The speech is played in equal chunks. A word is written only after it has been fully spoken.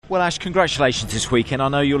Well, Ash, congratulations this weekend. I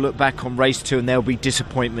know you'll look back on race 2 and there'll be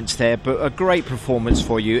disappointments there, but a great performance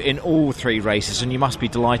for you in all 3 races, and you must be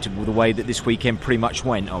delighted with the way that this weekend pretty much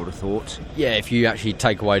went, I would have thought. Yeah, if you actually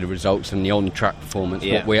take away the results and the on-track performance,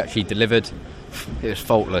 what we actually delivered, it was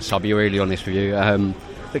faultless, I'll be really honest with you.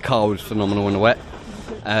 The car was phenomenal in the wet.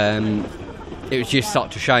 It was just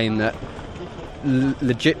such a shame that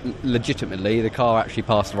legitimately the car actually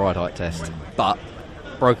passed the ride height test, but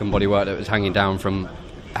broken bodywork that was hanging down from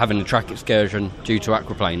having a track excursion due to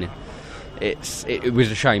aquaplaning. It was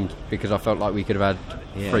a shame because I felt like we could have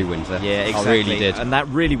had 3 wins there. Yeah, exactly. I really did. And that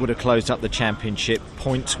really would have closed up the championship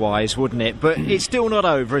points-wise, wouldn't it? But it's still not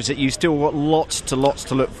over, is it? You've still got lots to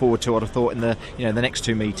look forward to, I'd have thought, in the next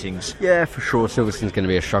 2 meetings. Yeah, for sure. Silverstone's going to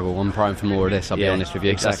be a struggle. I'm praying for more of this, I'll be honest with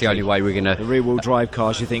you. Exactly. That's the only way we're going to... The rear-wheel drive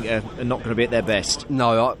cars, you think, are not going to be at their best?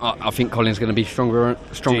 No, I think Colin's going to be stronger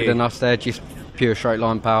than us there, just pure straight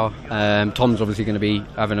line power. Tom's obviously going to be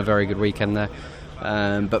having a very good weekend there.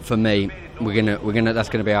 But for me,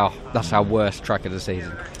 that's our worst track of the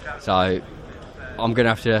season. So I'm going to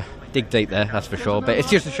have to dig deep there, that's for sure. But it's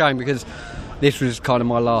just a shame because this was kind of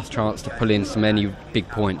my last chance to pull in so many big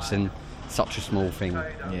points, and such a small thing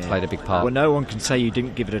played a big part. Well, no one can say you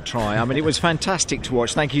didn't give it a try. I mean, it was fantastic to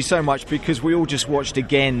watch. Thank you so much, because we all just watched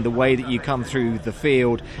again the way that you come through the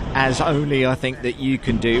field, as only I think that you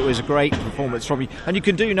can do. It was a great performance from you, and you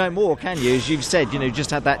can do no more, can you? As you've said,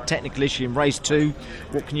 just had that technical issue in race 2.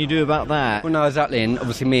 What can you do about that? Well, no, exactly. And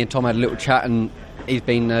obviously me and Tom had a little chat, and he's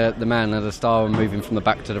been the man of the star and moving from the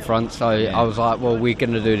back to the front. So I was like, well, we're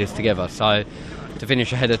going to do this together. So to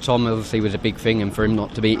finish ahead of Tom obviously was a big thing, and for him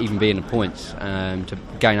not to even be in the points, to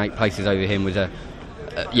gain 8 places over him was a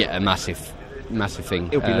massive thing.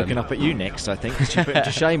 He'll be looking up at you next, I think, because you put him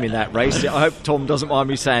to shame in that race. I hope Tom doesn't mind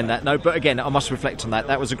me saying that. No, but again, I must reflect on that.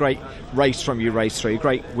 That was a great race from you, race 3,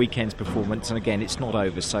 great weekend's performance, and again, it's not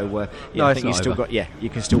over. So I think you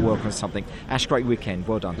can still work on something. Ash, great weekend.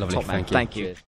 Well done. Lovely. Top man. Thank you. Thank you. Cheers.